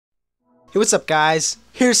Hey, what's up, guys?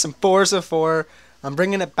 Here's some Forza 4. I'm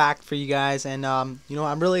bringing it back for you guys, and I'm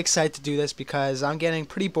really excited to do this because I'm getting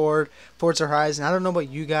pretty bored. Forza Horizon. I don't know about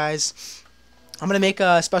you guys. I'm gonna make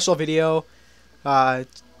a special video for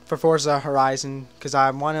Forza Horizon because I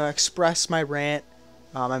want to express my rant.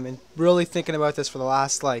 I've been really thinking about this for the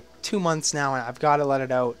last like 2 months now, and I've got to let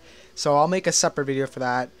it out. So I'll make a separate video for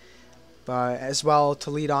that. As well to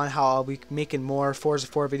lead on how I'll be making more Forza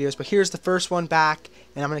 4 videos. But here's the first one back,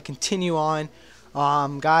 and I'm going to continue on.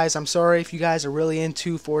 Guys, I'm sorry if you guys are really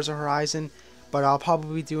into Forza Horizon, but I'll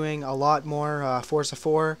probably be doing a lot more Forza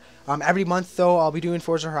 4. Every month, though, I'll be doing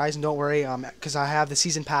Forza Horizon, don't worry, because I have the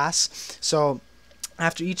Season Pass. So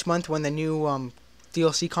after each month when the new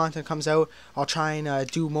DLC content comes out, I'll try and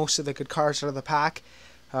do most of the good cars out of the pack.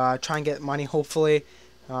 Try and get money, hopefully.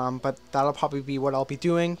 But that'll probably be what I'll be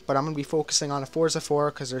doing. But I'm going to be focusing on a Forza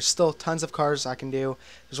 4 because there's still tons of cars I can do.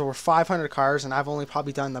 There's over 500 cars, and I've only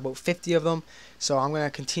probably done about 50 of them. So I'm going to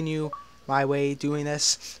continue my way doing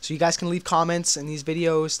this. So you guys can leave comments in these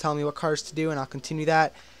videos, tell me what cars to do, and I'll continue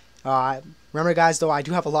that. Remember, guys, though, I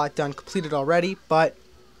do have a lot completed already, but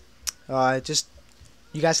just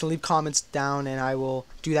you guys can leave comments down, and I will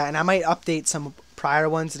do that. And I might update some prior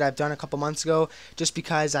ones that I've done a couple months ago, just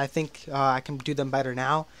because I think I can do them better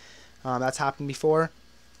now. That's happened before.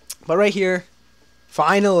 But right here,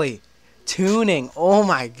 finally, tuning. Oh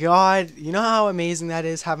my God! You know how amazing that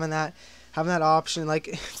is, having that option.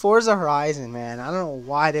 Like Forza Horizon, man. I don't know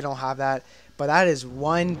why they don't have that, but that is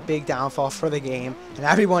one big downfall for the game, and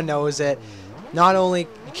everyone knows it. Not only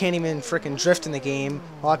you can't even freaking drift in the game.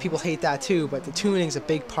 A lot of people hate that too, but the tuning's a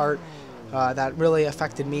big part. That really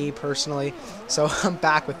affected me personally, so I'm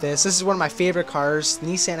back with this. This is one of my favorite cars,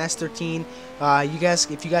 Nissan S13.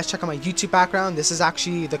 If you guys check out my YouTube background, this is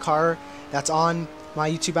actually the car that's on my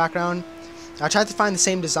YouTube background. I tried to find the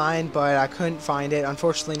same design, but I couldn't find it.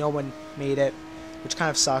 Unfortunately, no one made it, which kind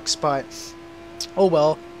of sucks, but oh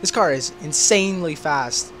well. This car is insanely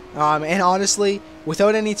fast, and honestly,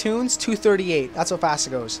 without any tunes, 238. That's how fast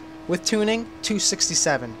it goes. With tuning,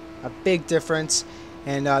 267. A big difference.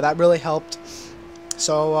 And that really helped.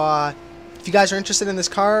 So if you guys are interested in this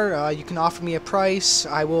car, you can offer me a price.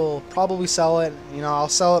 I will probably sell it. I'll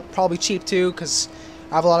sell it probably cheap too, because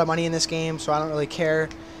I have a lot of money in this game, so I don't really care.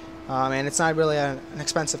 And it's not really an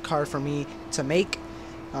expensive car for me to make.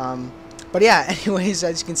 But yeah, anyways,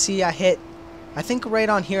 as you can see, I think right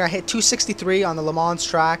on here, I hit 263 on the Le Mans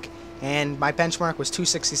track, and my benchmark was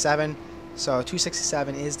 267. So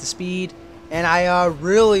 267 is the speed. And I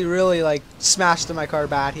really like smashed my car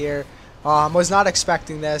bad here. Was not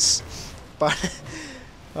expecting this, but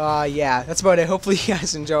yeah, that's about it. Hopefully you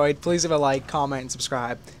guys enjoyed. Please leave a like, comment, and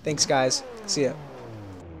subscribe. Thanks, guys. See ya.